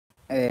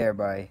Hey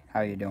everybody, how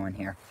you doing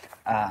here?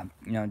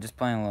 Just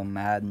playing a little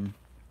Madden,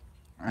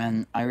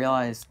 and I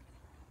realized,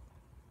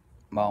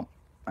 well,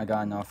 I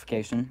got a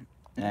notification,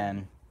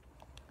 and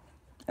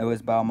it was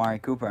about Amari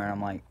Cooper, and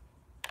I'm like,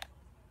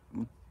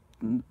 what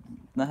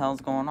the hell's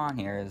going on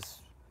here? Is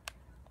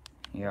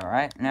he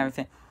alright and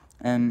everything?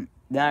 And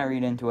then I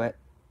read into it,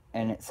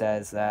 and it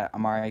says that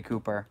Amari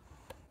Cooper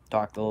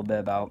talked a little bit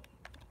about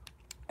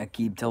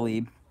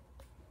Talib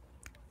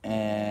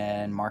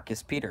and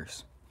Marcus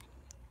Peters,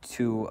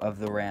 two of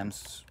the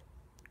Rams'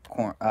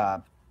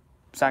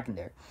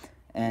 secondary,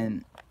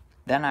 and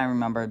then I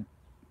remembered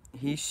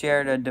he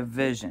shared a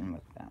division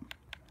with them.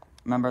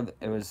 Remember,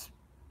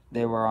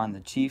 they were on the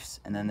Chiefs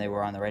and then they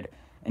were on the Raiders.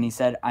 And he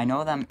said, "I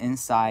know them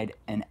inside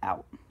and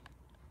out."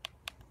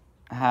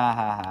 Ha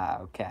ha ha.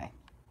 Okay.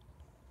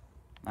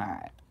 All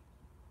right.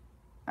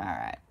 All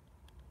right.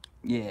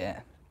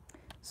 Yeah.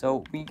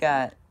 So we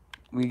got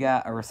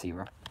a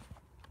receiver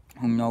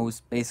who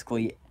knows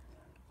basically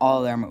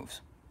all their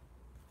moves,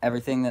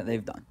 everything that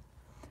they've done,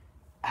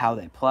 how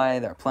they play,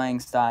 their playing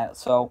style.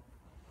 So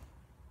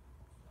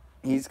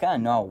he's gonna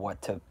know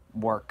what to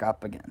work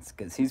up against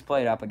because he's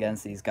played up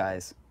against these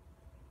guys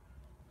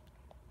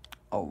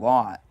a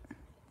lot.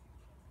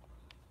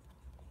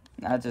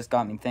 That just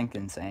got me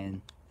thinking,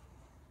 saying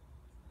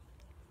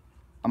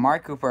Amari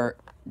Cooper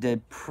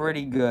did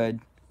pretty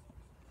good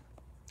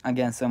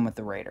against them with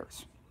the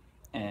Raiders.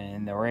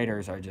 And the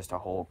Raiders are just a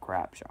whole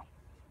crap show.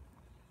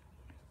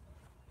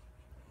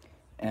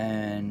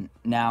 And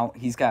now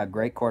he's got a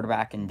great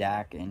quarterback in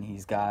Dak, and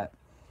he's got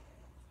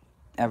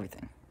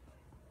everything.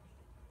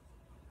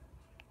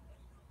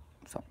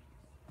 So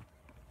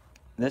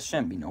this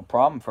shouldn't be no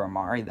problem for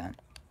Amari then.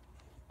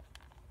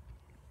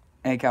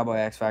 Hey, Cowboy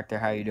X Factor,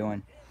 how you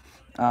doing?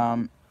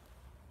 Um.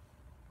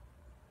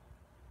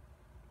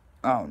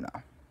 Oh no.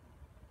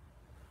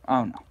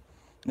 Oh no.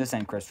 This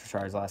ain't Chris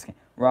Richard's last game.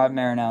 Rod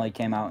Marinelli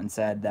came out and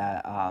said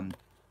that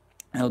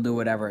he'll do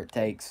whatever it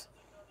takes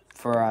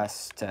for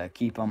us to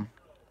keep him.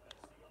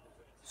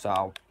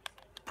 So,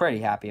 pretty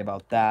happy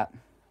about that.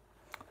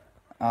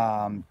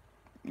 I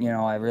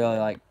really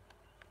like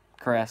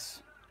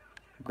Chris.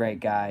 Great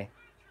guy.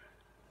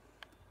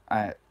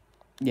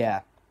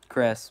 Yeah,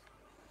 Chris.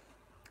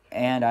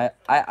 And I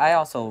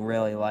also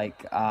really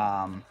like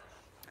Rod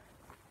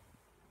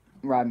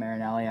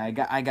Marinelli.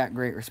 I got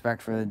great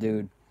respect for the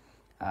dude.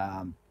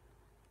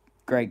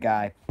 Great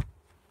guy.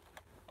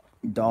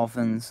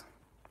 Dolphins.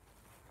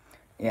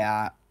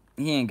 Yeah,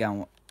 he ain't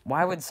going.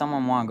 Why would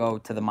someone want to go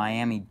to the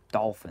Miami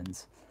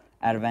Dolphins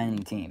out of any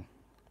team?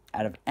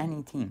 Out of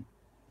any team.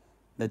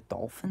 The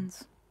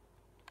Dolphins?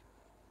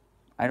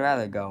 I'd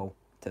rather go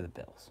to the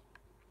Bills.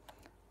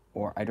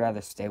 Or I'd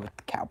rather stay with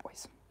the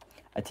Cowboys.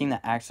 A team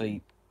that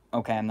actually,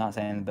 okay, I'm not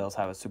saying the Bills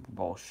have a Super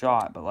Bowl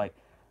shot, but like,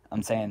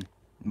 I'm saying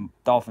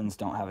Dolphins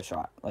don't have a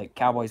shot. Like,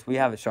 Cowboys, we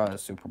have a shot at a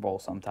Super Bowl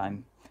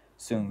sometime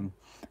soon.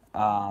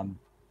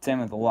 Same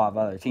with a lot of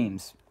other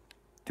teams.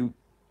 Do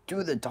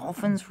the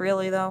Dolphins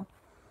really, though?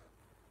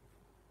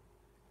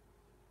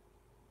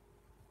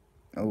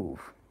 Oh,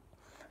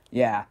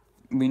 yeah,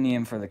 we need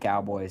him for the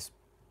Cowboys.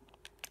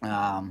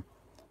 I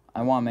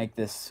want to make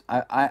this.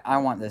 I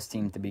want this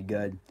team to be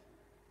good.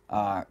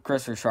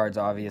 Chris Richard's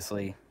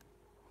obviously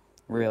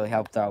really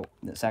helped out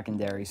the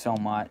secondary so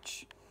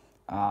much.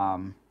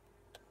 Turned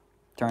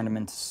them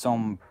into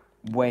some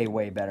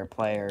way better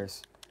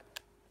players,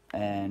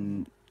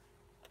 and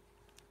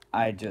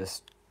I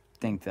just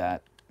think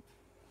that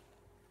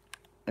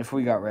if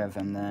we got rid of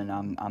him, then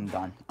I'm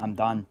done. I'm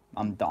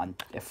done.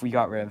 If we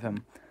got rid of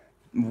him,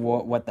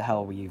 what the hell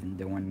are we even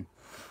doing?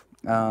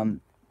 Yeah,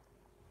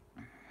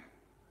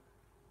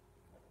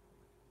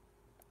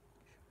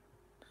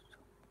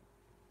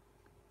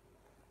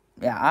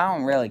 I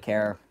don't really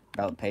care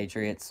about the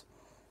Patriots.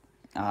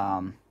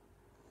 I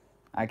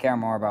care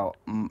more about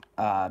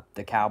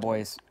the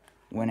Cowboys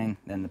winning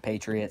than the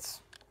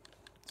Patriots.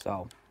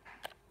 So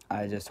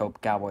I just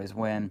hope Cowboys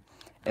win.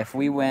 If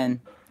we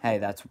win, hey,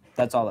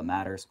 that's all that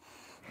matters.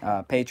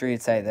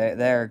 Patriots, hey,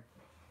 they're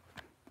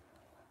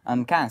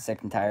I'm kind of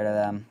sick and tired of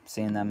them,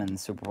 seeing them in the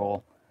Super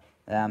Bowl,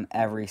 them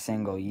every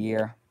single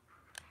year.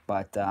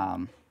 But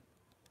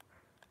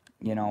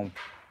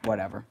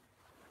whatever.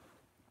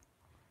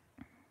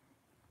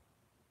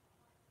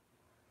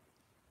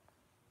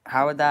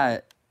 How would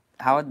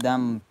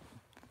them,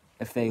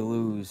 if they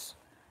lose,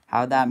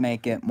 how would that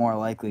make it more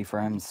likely for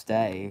him to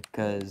stay?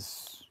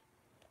 Because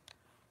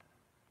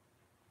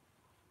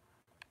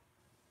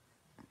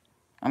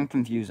I'm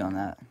confused on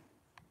that.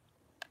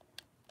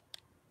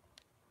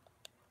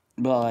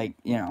 But, like,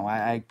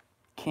 I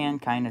can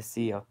kind of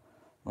see a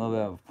little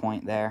bit of a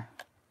point there,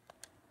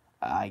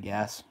 I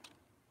guess.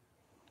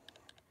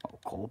 Oh,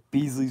 Cole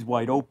Beasley's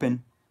wide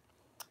open.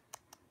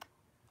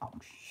 Oh,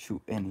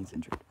 shoot, and he's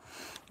injured.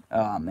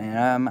 Oh,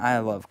 man, I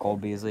love Cole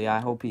Beasley.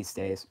 I hope he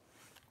stays.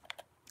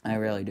 I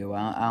really do.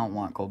 I don't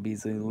want Cole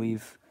Beasley to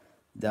leave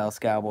the Dallas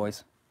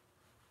Cowboys.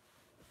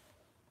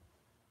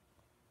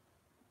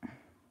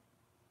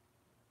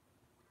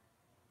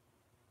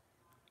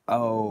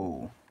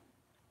 Oh.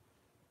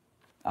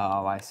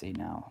 Oh, I see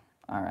now.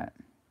 All right.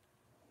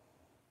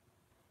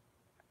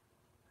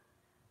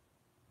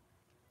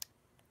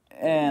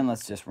 And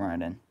let's just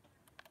run it in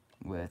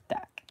with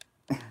Dak.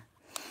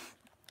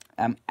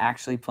 I'm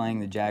actually playing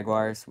the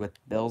Jaguars with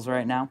Bills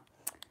right now.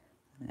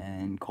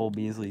 And Cole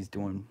Beasley's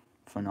doing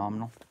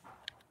phenomenal.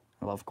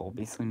 I love Cole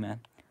Beasley,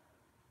 man.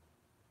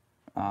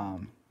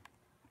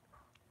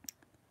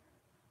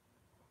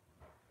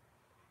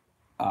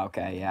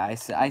 Okay, yeah, I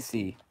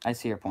see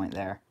your point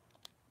there.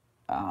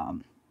 I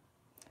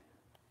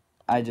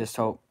just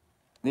hope,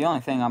 the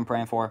only thing I'm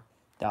praying for,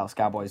 Dallas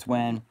Cowboys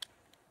win,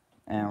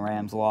 and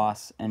Rams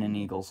loss, and an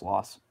Eagles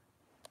loss.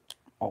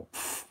 Oh,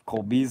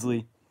 Cole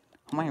Beasley.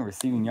 How many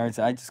receiving yards?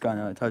 I just got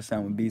another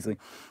touchdown with Beasley.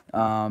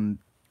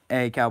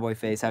 Hey, Cowboy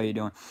Face, how you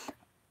doing?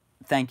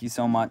 Thank you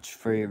so much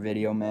for your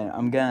video, man.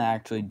 I'm going to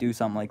actually do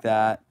something like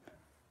that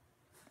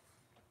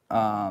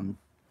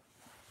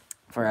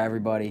for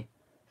everybody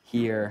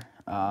here.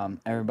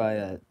 Everybody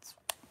that's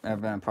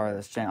ever been a part of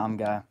this channel, I'm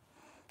going to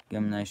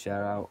give them a nice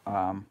shout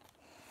out.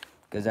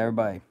 Because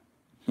everybody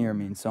here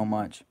means so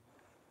much.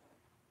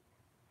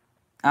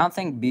 I don't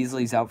think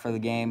Beasley's out for the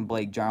game.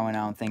 Blake Jarwin, I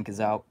don't think, is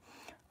out.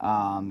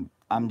 I'm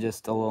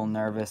just a little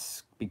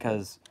nervous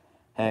because,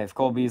 hey, if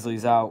Cole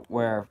Beasley's out,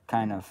 we're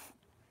kind of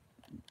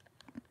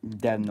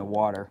dead in the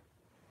water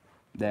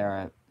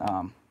there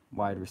at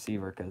wide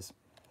receiver. Because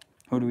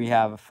who do we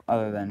have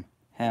other than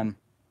him?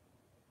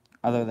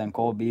 Other than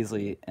Cole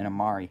Beasley and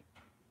Amari.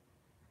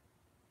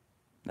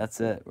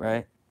 That's it,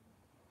 right?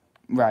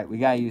 Right, we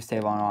got to use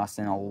Tavon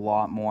Austin a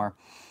lot more.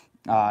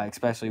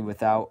 Especially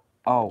without,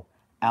 Allen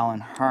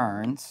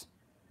Hurns.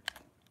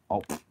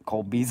 Oh,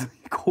 Cole Beasley.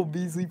 Cole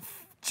Beasley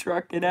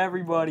trucking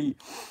everybody.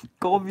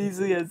 Cole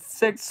Beasley has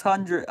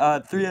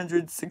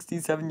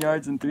 367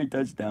 yards and 3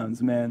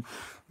 touchdowns, man.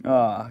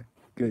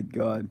 Good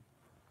God.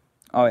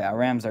 Oh, yeah,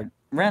 Rams are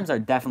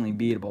definitely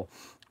beatable.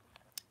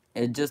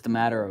 It's just a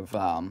matter of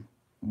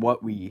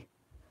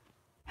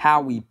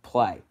how we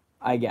play,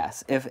 I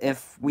guess.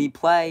 If we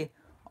play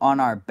on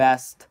our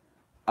best,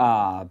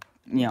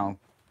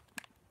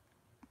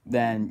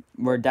 then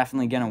we're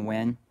definitely going to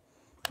win.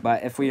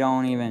 But if we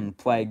don't even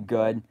play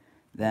good,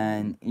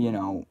 then,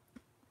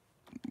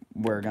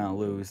 we're going to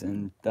lose.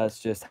 And that's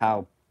just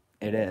how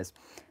it is.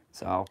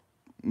 So,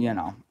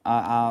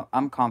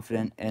 I'm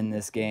confident in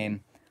this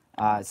game.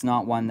 It's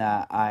not one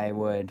that I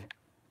would,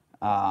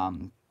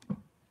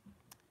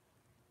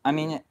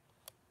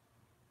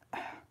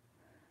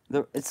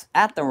 it's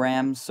at the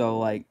Rams, so,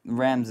 like,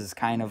 Rams is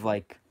kind of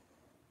like,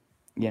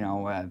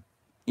 a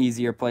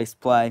easier place to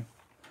play.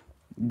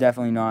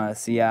 Definitely not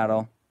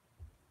Seattle.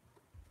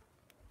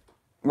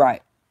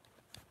 Right,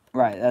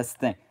 that's the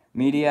thing.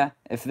 Media,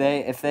 if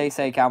they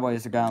say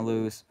Cowboys are going to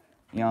lose,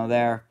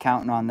 they're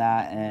counting on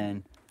that,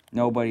 and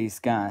nobody's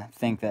going to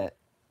think that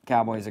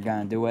Cowboys are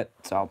going to do it.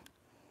 So,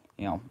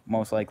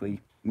 most likely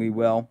we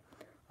will.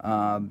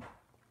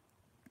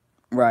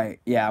 Right,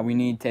 yeah, we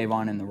need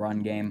Tavon in the run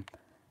game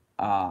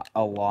a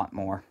lot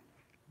more.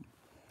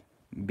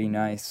 Be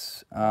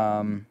nice.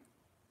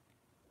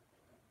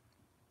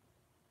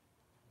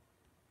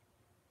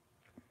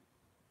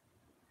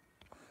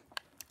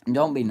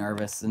 Don't be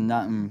nervous. There's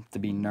nothing to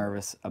be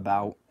nervous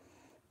about.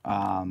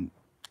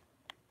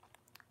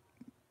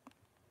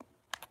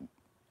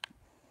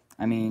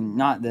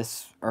 Not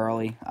this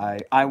early.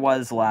 I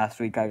was last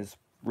week. I was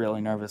really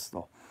nervous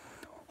the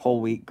whole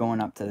week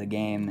going up to the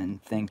game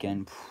and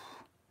thinking,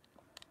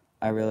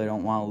 I really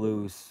don't want to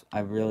lose.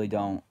 I really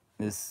don't.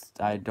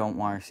 I don't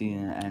want our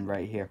season to end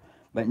right here.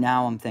 But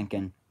now I'm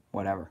thinking,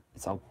 whatever.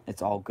 It's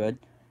all good.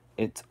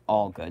 It's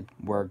all good.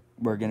 We're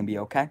gonna be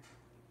okay.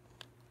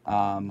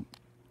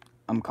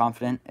 I'm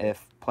confident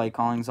if play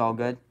calling's all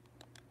good,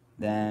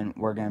 then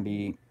we're gonna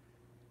be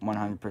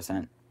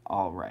 100%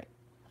 all right.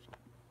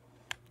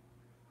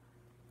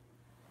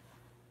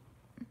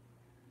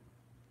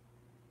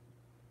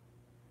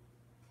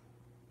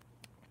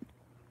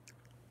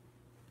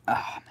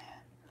 Oh, man.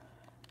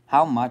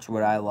 How much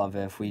would I love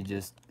it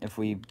if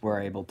we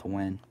were able to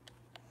win?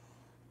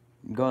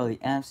 Go to the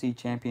NFC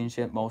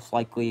Championship, most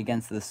likely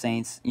against the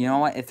Saints. You know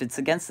what? If it's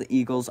against the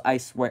Eagles, I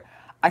swear,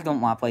 I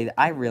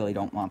really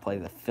don't want to play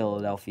the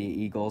Philadelphia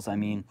Eagles.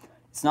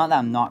 It's not that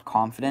I'm not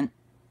confident.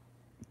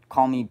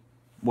 Call me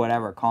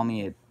whatever. Call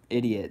me an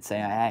idiot. Say,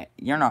 hey,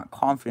 you're not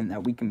confident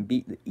that we can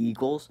beat the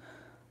Eagles.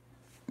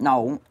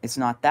 No, it's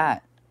not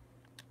that.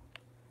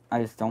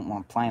 I just don't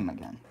want to play them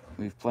again.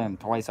 We've played them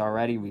twice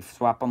already. We've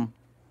swept them.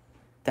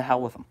 To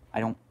hell with them.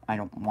 I don't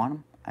want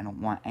them. I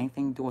don't want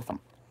anything to do with them.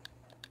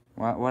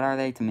 What are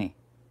they to me?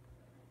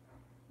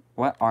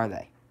 What are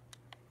they?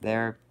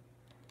 They're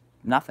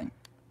nothing.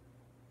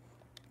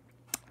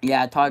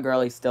 Yeah, Todd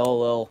Gurley's still a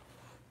little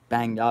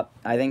banged up.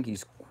 I think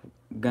he's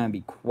going to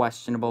be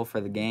questionable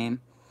for the game.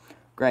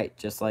 Great,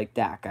 just like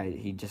Dak.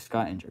 He just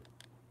got injured.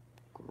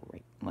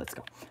 Great, let's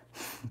go.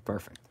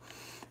 Perfect.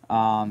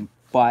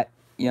 But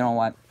you know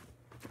what?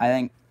 I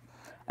think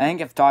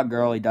if Todd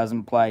Gurley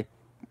doesn't play,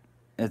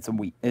 it's a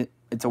win.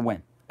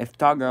 If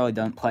Todd Gurley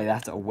doesn't play,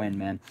 that's a win,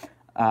 man.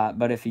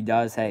 But if he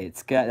does, hey,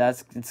 it's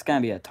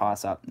gonna be a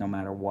toss-up no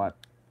matter what,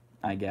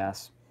 I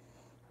guess.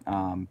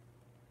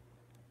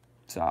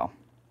 So,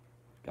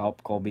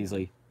 Cole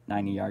Beasley,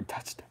 90-yard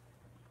touchdown.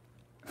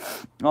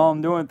 All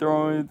I'm doing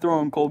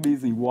throwing Cole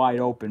Beasley wide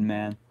open,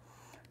 man.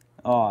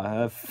 Oh,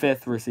 a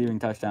 5th receiving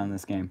touchdown in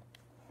this game.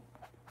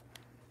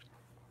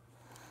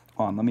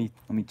 Hold on, let me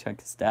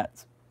check his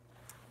stats.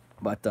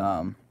 But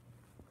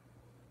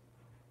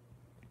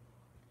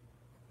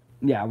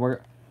yeah, we're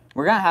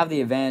gonna have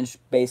the advantage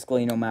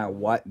basically no matter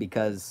what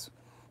because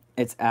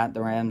it's at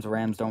the Rams. The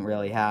Rams don't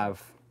really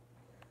have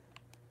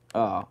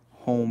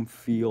home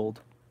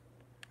field,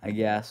 I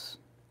guess.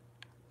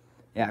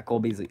 Yeah, Cole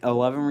Beasley,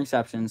 11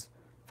 receptions,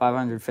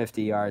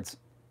 550 yards,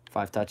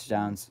 5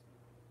 touchdowns,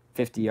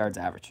 50 yards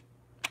average.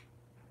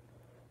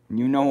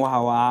 You know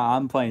how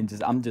I'm playing.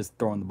 I'm just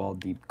throwing the ball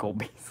deep, Cole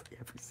Beasley,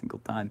 every single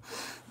time.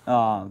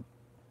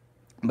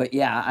 But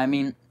yeah, I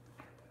mean,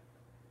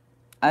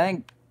 I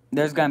think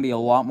there's gonna be a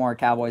lot more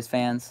Cowboys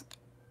fans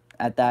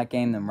at that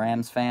game than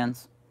Rams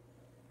fans.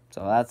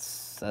 So that's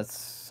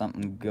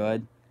something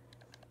good.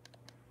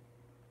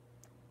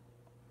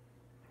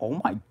 Oh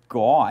my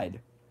God.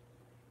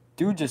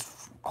 Dude,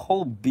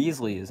 Cole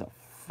Beasley is a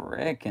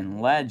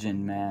freaking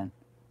legend, man.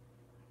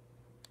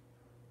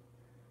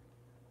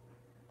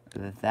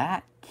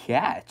 That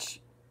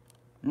catch.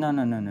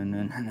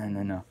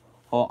 No.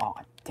 Oh,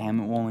 damn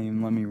it, won't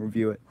even let me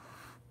review it.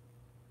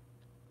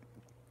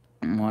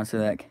 One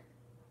sec.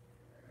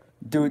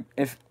 Dude,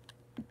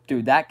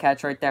 that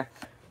catch right there.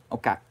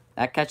 Okay,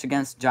 that catch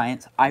against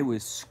Giants, I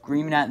was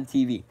screaming at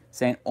the TV,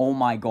 saying, oh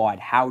my God,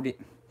 how did...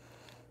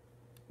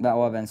 That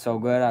would have been so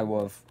good. I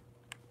would have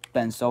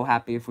been so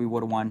happy if we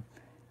would have won.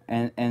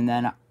 And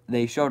then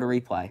they showed a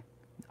replay.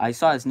 I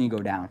saw his knee go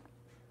down.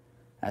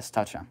 That's a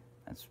touchdown.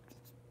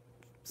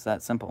 It's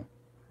that simple.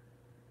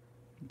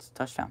 It's a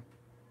touchdown.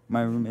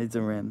 My roommate's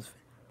a Rams fan.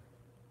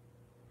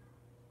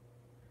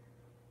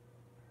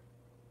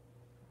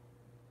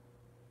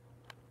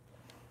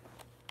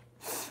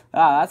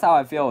 That's how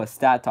I feel with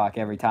Stat Talk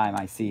every time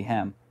I see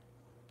him.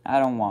 I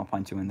don't want to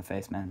punch you in the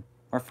face, man.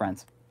 We're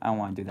friends. I don't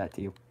want to do that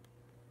to you.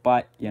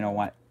 But, you know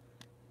what?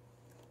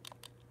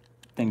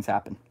 Things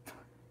happen.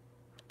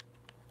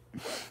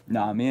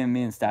 No, me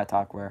and Stat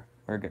Talk, we're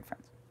good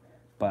friends.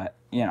 But,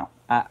 you know,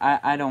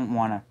 I don't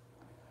want to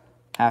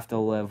have to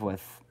live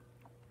with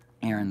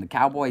Aaron. The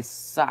Cowboys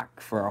suck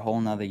for a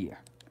whole nother year.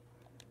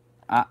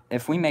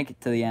 If we make it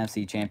to the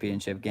NFC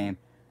Championship game,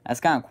 that's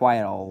going to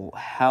quiet a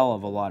hell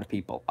of a lot of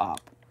people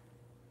up.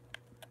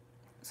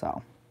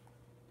 So,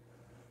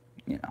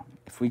 you know,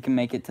 if we can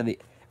make it to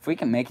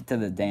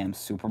the damn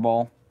Super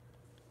Bowl,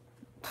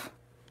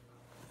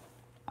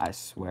 I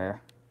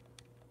swear.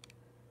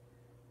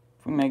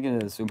 If we make it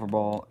to the Super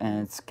Bowl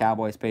and it's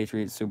Cowboys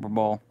Patriots Super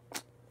Bowl,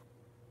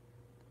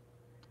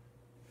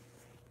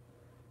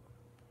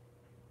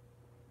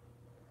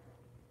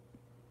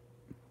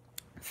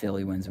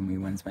 Philly wins and we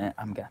wins, man.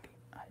 I'm gonna be.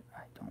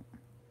 I don't.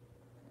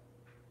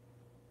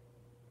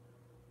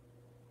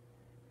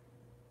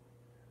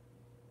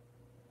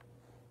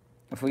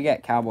 If we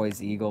get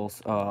Cowboys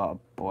Eagles, oh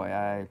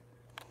boy,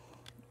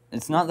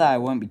 it's not that I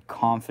wouldn't be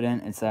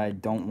confident, it's that I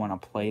don't want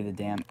to play the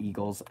damn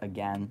Eagles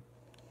again.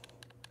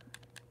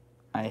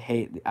 I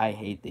hate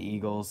the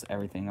Eagles,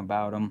 everything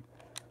about them.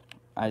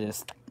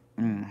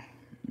 I'm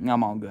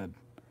all good.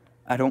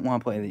 I don't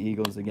want to play the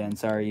Eagles again.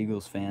 Sorry,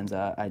 Eagles fans.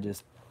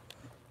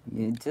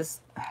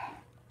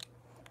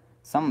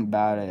 Something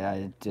about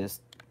it,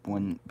 just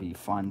wouldn't be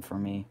fun for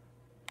me.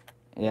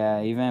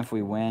 Yeah, even if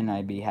we win,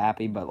 I'd be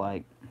happy, but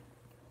like,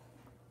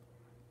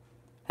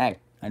 hey,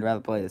 I'd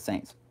rather play the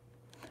Saints.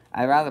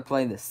 I'd rather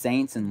play the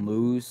Saints and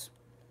lose,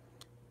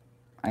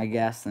 I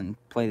guess, than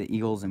play the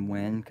Eagles and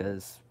win,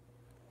 because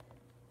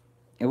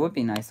it would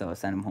be nice, though, to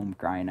send them home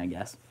crying, I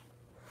guess.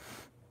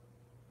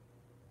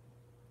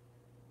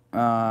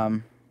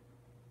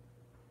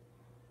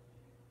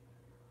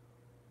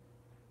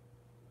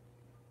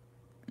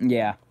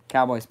 Yeah,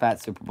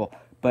 Cowboys-Pats Super Bowl,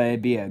 but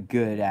it'd be a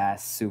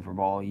good-ass Super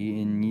Bowl.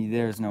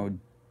 There's no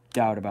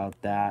doubt about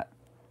that.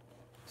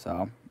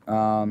 So,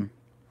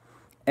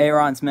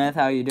 Aaron Smith,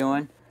 how you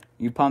doing?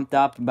 You pumped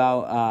up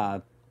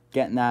about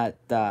getting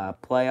that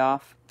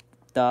playoff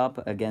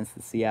dub against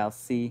the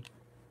CLC?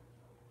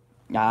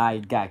 I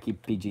gotta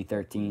keep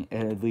PG-13,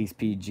 at least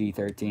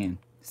PG-13.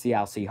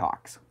 CLC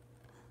Hawks.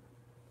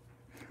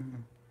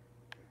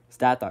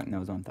 Stat Dog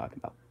knows what I'm talking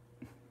about.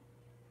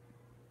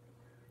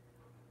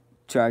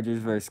 Chargers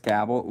versus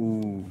Cowboys.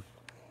 Ooh.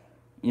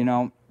 You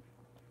know,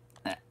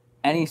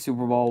 any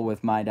Super Bowl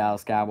with my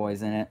Dallas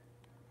Cowboys in it,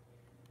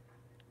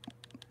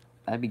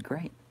 that'd be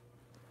great.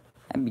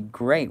 That'd be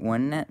great,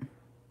 wouldn't it?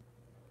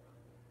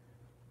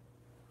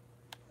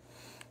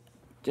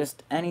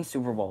 Just any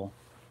Super Bowl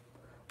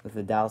with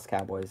the Dallas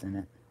Cowboys in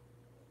it,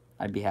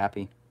 I'd be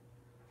happy.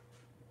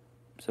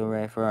 So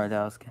ready for our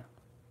Dallas Cowboys.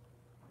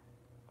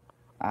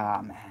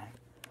 Ah, man.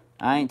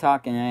 I ain't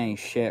talking any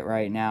shit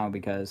right now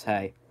because,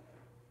 hey,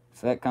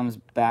 if that comes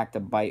back to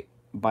bite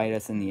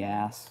us in the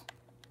ass,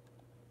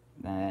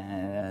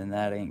 then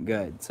that ain't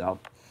good. So,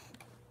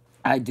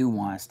 I do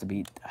want us to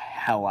beat the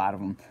hell out of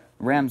them.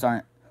 Rams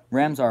are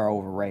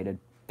overrated.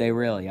 They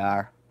really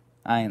are.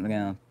 I ain't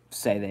gonna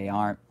say they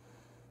aren't,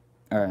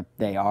 or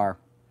they are,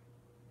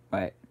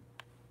 but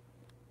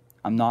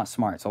I'm not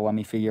smart, so let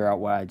me figure out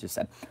what I just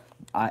said.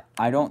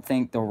 I don't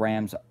think the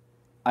Rams,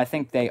 I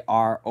think they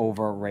are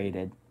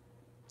overrated,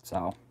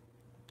 so,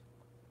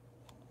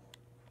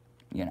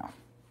 you know.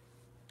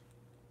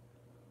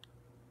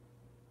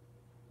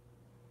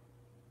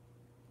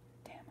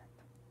 Damn it.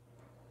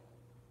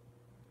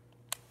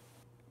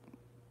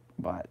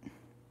 But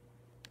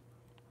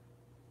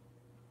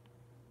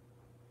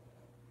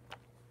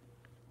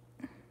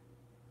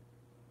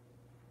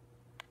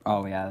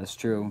oh yeah, that's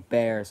true.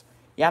 Bears.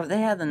 Yeah, but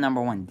they had the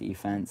 #1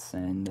 defense,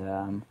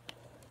 and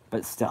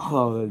but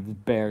still, the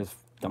Bears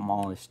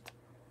demolished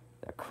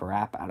the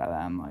crap out of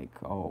them. Like,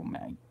 oh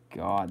my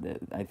God,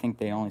 I think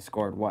they only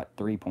scored what,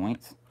 3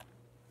 points?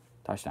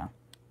 Touchdown,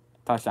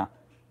 touchdown,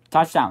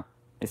 touchdown!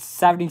 It's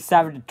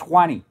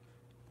 77-20.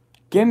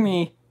 Give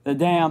me the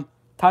damn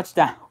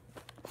touchdown.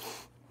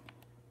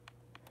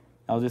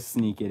 I'll just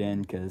sneak it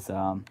in because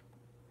I'm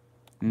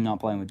not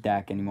playing with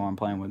Dak anymore. I'm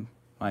playing with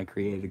my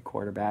created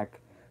quarterback,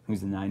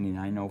 who's a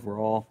 99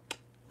 overall.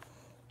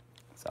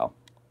 So,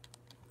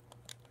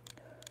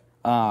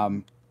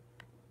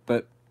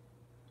 but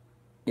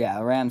yeah,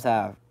 the Rams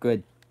have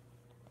good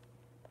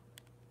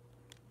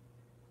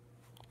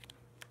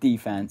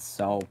defense.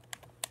 So,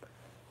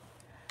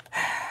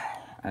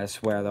 I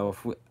swear though,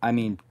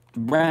 the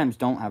Rams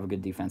don't have a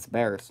good defense. The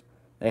Bears,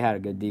 they had a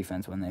good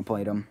defense when they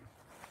played them.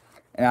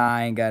 And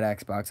I ain't got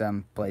Xbox.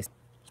 I'm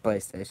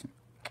PlayStation.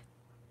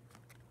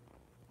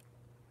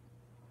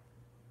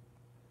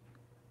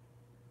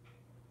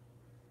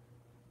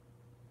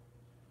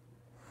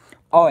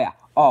 Oh yeah.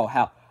 Oh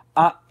hell.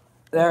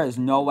 There is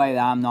no way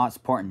that I'm not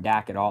supporting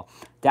Dak at all.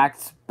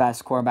 Dak's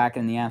best quarterback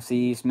in the NFC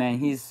East, man.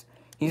 He's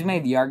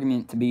made the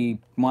argument to be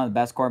one of the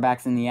best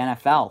quarterbacks in the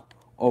NFL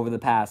over the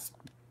past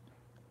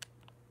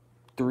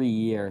 3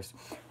 years.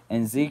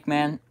 And Zeke,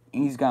 man,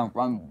 he's gonna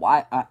run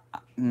wide.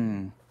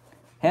 Him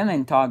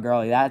and Todd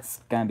Gurley,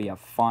 that's gonna be a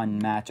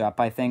fun matchup.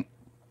 I think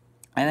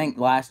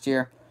last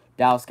year,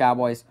 Dallas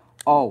Cowboys.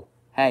 Oh,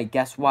 hey,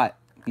 guess what?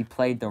 We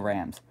played the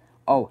Rams.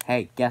 Oh,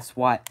 hey, guess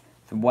what?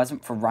 If it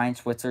wasn't for Ryan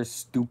Switzer's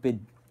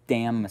stupid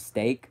damn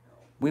mistake,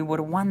 we would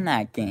have won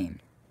that game.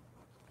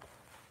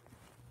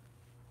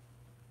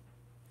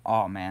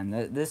 Oh man,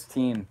 this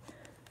team,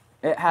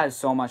 it has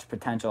so much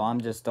potential.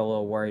 I'm just a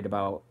little worried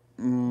about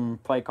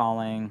play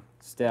calling.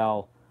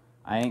 Still,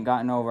 I ain't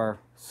gotten over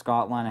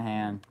Scott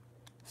Linehan.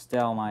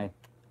 Still my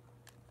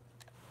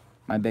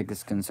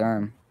biggest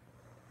concern.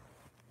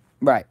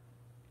 Right,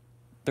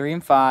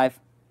 3-5.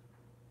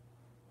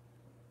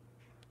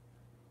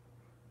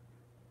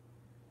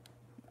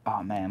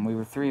 Oh man, we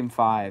were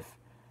 3-5,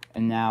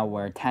 and now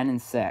we're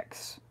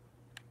 10-6.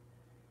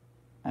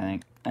 I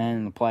think, and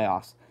in the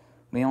playoffs,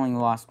 we only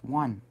lost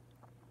one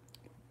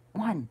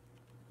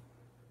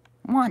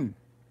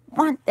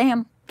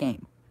damn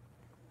game.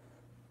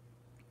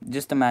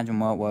 Just imagine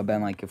what it would have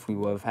been like if we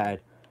would have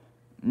had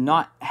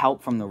not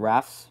help from the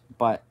refs,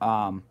 but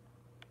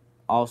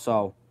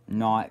also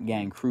not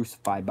getting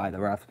crucified by the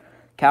refs.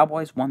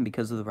 Cowboys won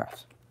because of the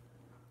refs.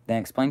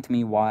 Then explain to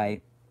me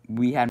why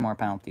we had more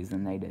penalties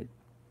than they did.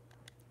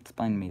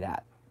 Explain to me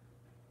that.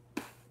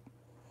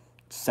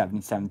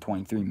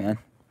 77-23, man.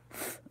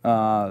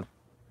 I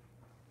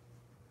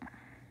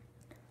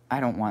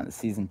don't want the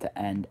season to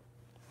end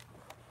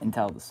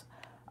until this.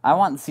 I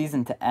want the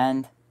season to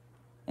end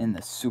in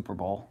the Super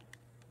Bowl.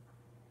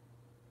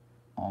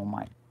 Oh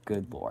my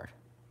good Lord.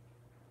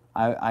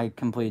 I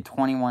completed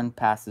 21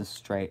 passes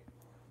straight.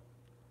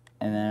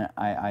 And then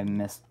I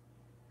missed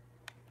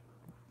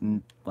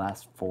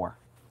last 4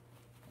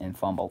 and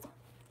fumbled.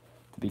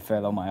 To be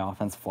fair, though, my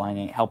offensive line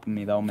ain't helping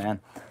me, though, man.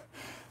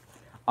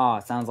 Oh,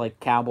 it sounds like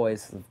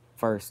Cowboys the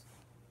first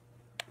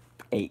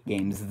 8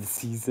 games of the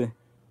season.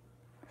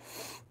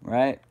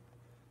 Right?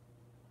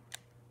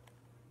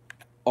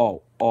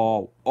 Oh,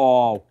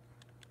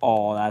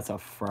 that's a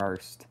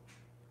first.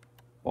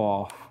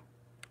 Oh.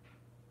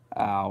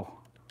 Ow.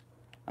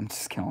 I'm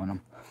just killing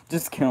them.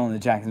 Just killing the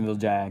Jacksonville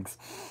Jags.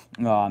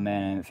 Oh,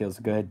 man, it feels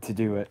good to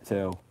do it,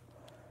 too.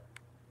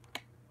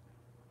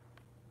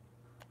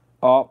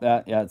 Oh,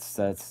 that's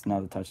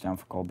another touchdown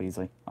for Cole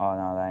Beasley. Oh,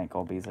 no, that ain't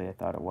Cole Beasley. I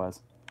thought it was.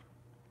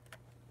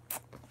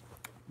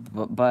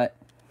 But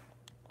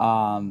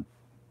man,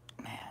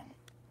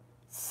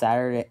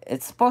 Saturday,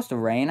 it's supposed to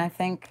rain, I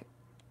think.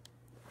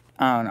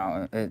 I don't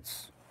know.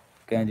 It's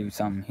gonna do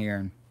something here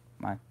in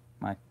my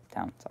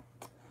town, so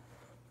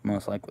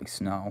most likely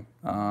snow.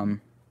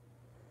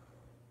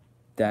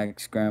 Dak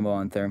scramble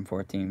on 3rd and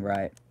 14,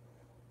 right?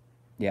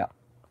 Yeah.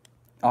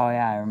 Oh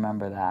yeah, I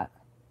remember that.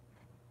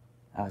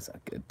 That was a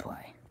good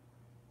play.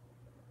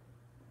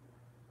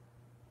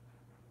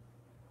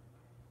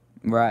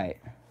 Right.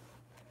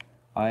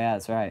 Oh yeah,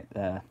 that's right.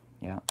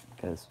 Yeah,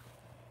 because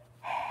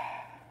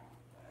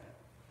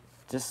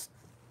just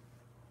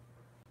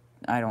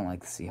I don't like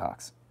the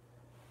Seahawks.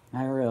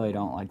 I really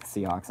don't like the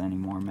Seahawks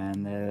anymore,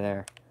 man.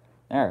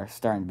 They're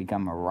starting to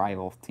become a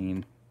rival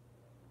team.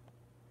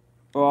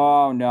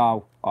 Oh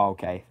no.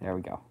 Okay, there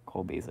we go.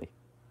 Cole Beasley.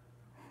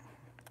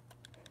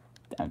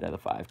 Down to the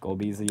 5. Cole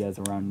Beasley has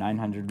around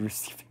 900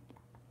 receiving.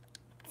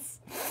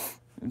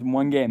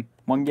 One game.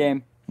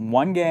 Around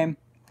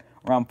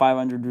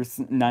 900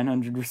 receiving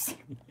yards.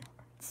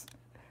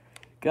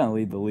 Gonna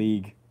lead the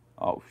league.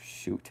 Oh,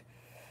 shoot.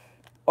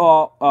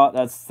 Oh,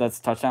 that's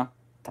touchdown.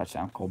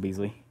 Touchdown, Cole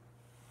Beasley.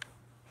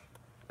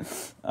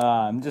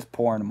 I'm just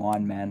pouring them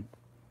on, man.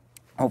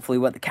 Hopefully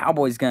what the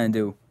Cowboys gonna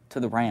do to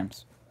the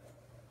Rams.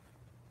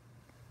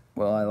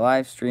 Will I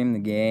live stream the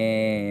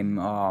game?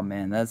 Oh,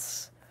 man,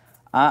 that's...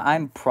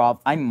 I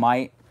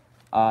might,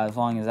 as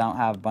long as I don't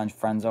have a bunch of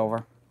friends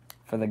over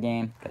for the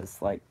game. Because,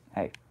 like,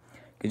 hey,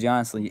 could you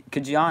honestly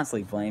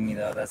blame me,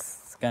 though?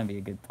 That's gonna be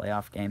a good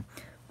playoff game.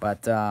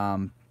 But,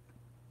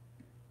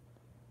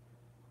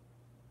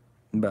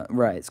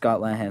 right, Scott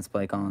Linehan's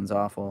play calling's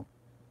awful.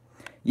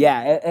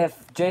 Yeah,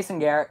 if Jason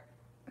Garrett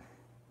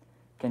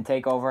can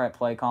take over at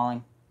play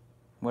calling,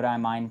 would I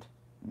mind?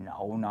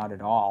 No, not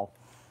at all.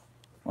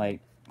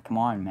 Like, come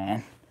on,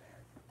 man.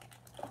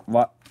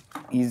 What?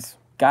 He's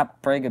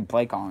got pretty good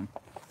play calling.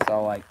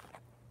 So, like,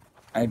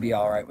 I'd be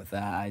alright with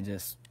that. I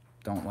just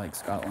don't like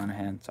Scott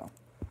Linehan, so.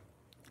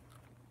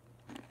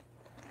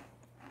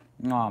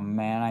 Oh,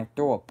 man, I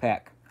threw a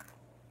pick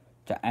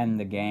to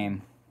end the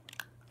game.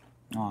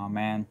 Oh,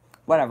 man.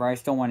 Whatever, I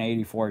still won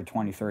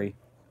 84-23.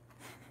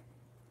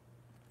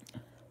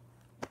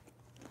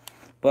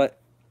 But,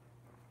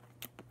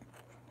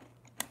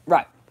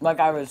 right, like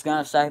I was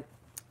going to say,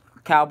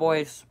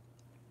 Cowboys,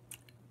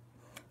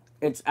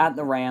 it's at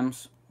the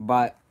Rams,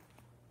 but,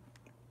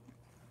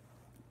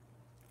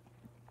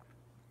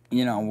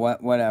 you know,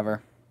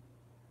 whatever.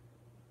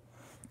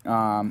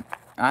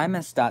 I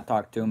miss Stat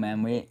Talk too,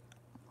 man. We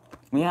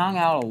hung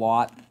out a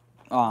lot,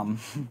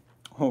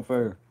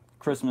 over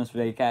Christmas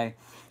vacay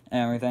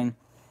and everything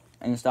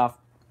and stuff.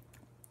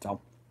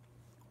 So,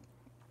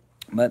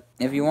 but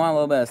if you want a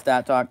little bit of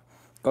Stat Talk,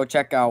 go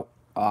check out,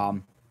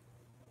 the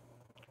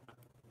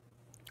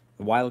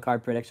wild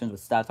card predictions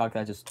with Stat Talk.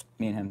 That's just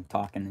me and him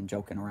talking and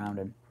joking around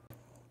and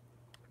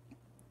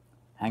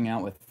hanging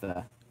out with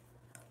the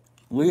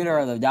leader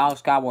of the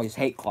Dallas Cowboys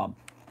hate club.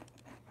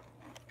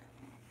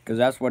 Because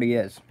that's what he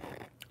is.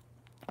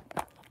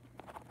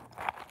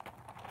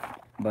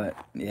 But,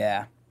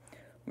 yeah.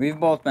 We've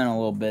both been a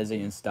little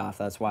busy and stuff.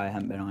 That's why I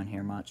haven't been on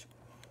here much.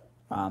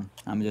 I'm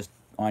just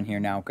on here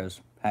now because,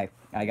 hey,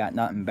 I got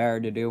nothing better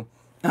to do.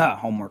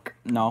 Homework.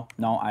 No,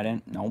 I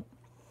didn't. Nope.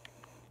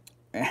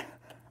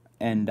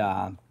 And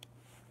I'm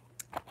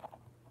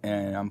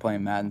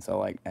playing Madden, so,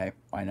 like, hey,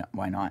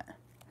 why not?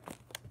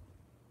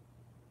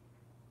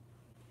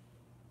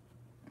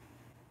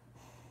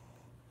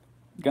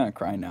 I'm gonna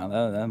cry now.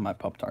 That's my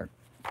Pop-Tart.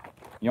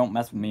 You don't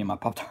mess with me and my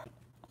Pop-Tart.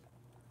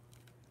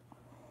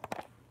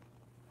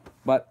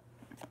 But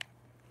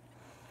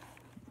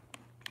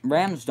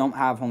Rams don't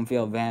have home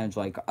field advantage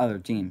like other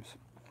teams.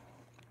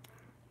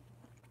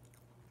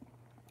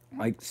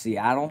 Like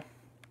Seattle.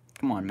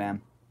 Come on,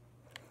 man.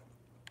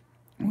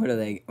 What do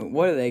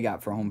they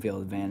got for home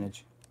field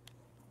advantage?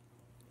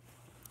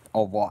 A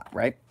lot,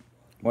 right?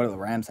 What do the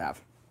Rams have?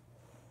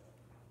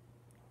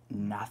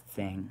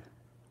 Nothing.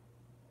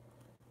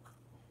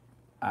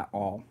 At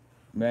all.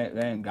 They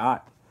ain't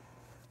got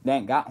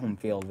home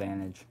field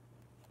advantage.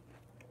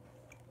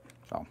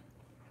 So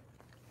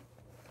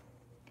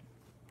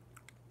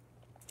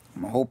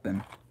I'm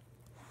hoping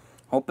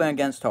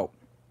against hope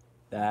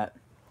that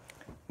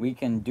we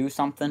can do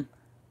something,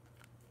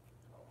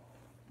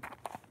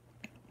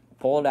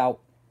 pull it out,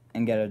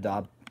 and get a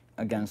dub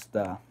against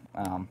the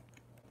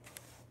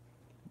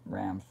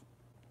Rams.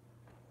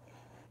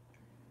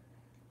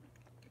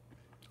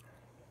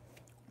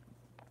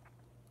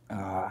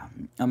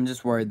 I'm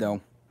just worried,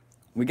 though.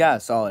 We got a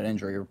solid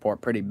injury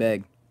report, pretty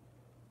big.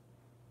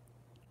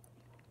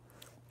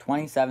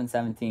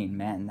 27-17,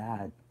 man,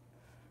 that...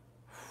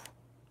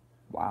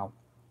 Wow.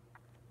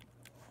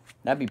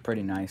 That'd be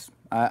pretty nice.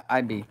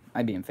 I'd be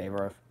in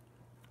favor of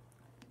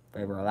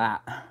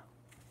that.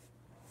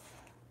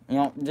 You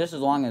know, just as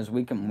long as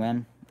we can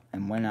win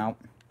and win out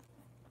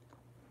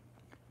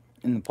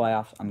in the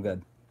playoffs, I'm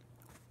good.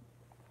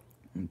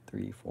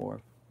 3,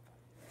 4,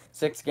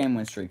 6-game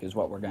win streak is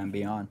what we're gonna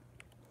be on.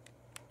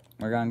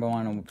 We're gonna go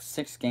on a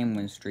 6-game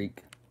win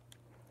streak,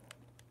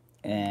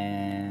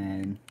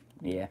 and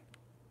yeah,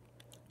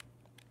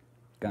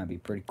 gonna be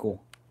pretty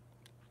cool.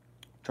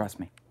 Trust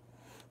me.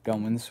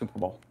 Gonna win the Super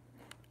Bowl.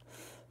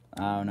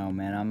 I don't know,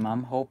 man.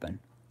 I'm hoping.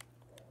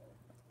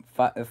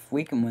 If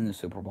we can win the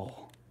Super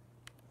Bowl,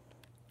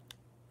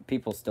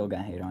 people still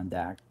gonna hate on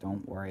Dak.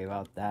 Don't worry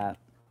about that.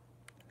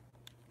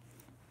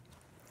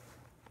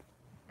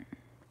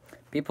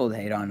 People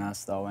hate on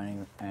us though,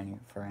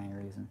 for any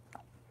reason.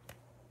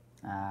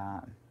 I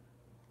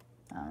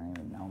don't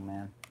even know,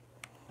 man.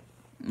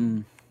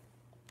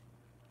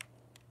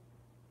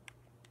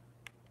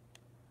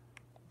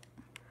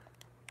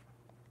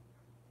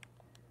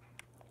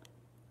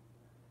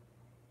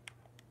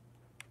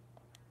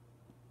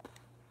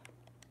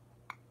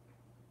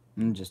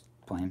 I'm just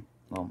playing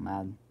a little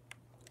mad.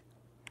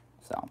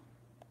 So.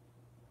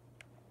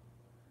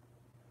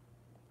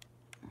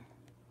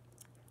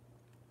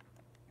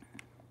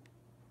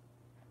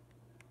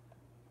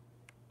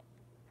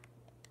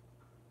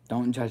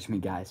 Don't judge me,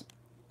 guys.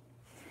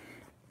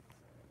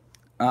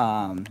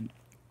 Let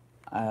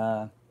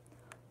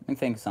me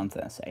think of something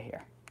to say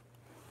here.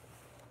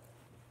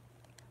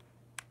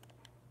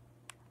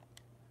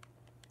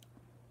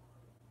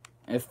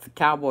 If the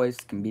Cowboys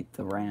can beat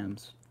the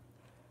Rams,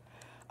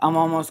 I'm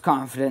almost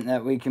confident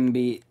that we can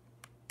beat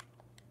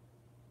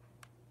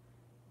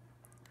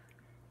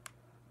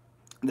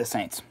the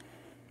Saints.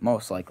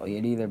 Most likely.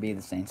 It'd either be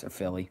the Saints or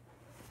Philly.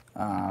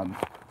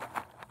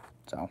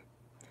 So,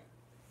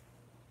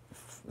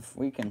 if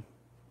we can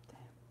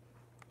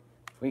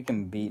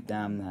beat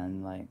them,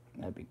 then, like,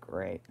 that'd be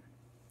great.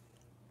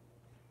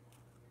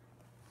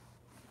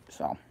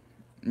 So,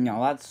 you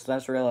know,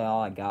 that's really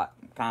all I got.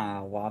 Kind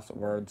of lost of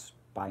words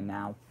by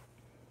now.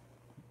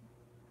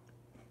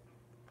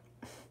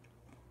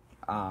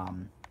 But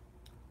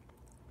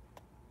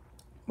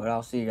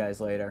I'll see you guys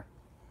later.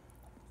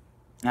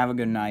 Have a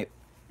good night.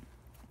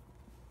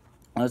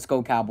 Let's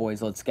go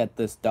Cowboys. Let's get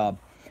this dub.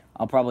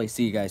 I'll probably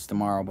see you guys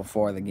tomorrow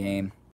before the game.